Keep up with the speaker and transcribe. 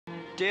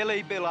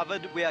Dearly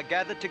beloved, we are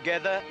gathered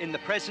together in the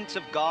presence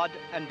of God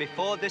and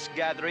before this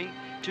gathering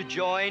to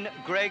join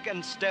Greg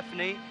and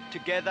Stephanie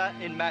together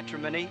in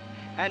matrimony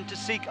and to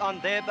seek on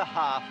their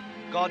behalf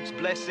God's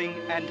blessing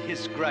and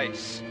his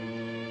grace.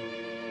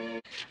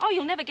 Oh,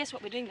 you'll never guess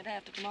what we're doing the day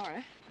after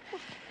tomorrow.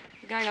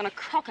 We're going on a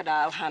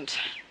crocodile hunt.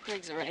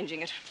 Greg's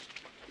arranging it.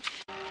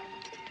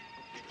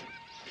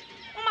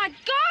 Oh, my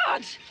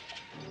God!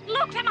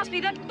 Look, that must be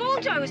that bull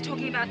Joe was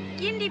talking about.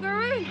 Yindi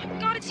Baroon.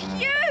 God, it's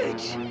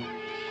huge!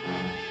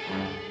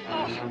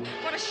 Oh,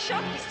 what a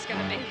shock this is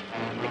going to be.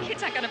 The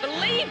kids aren't going to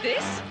believe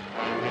this.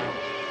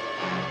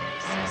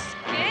 So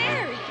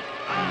scary.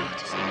 Oh,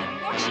 just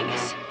even watching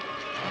us.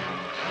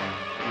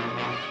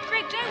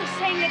 Greg Joe was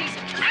saying that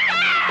he's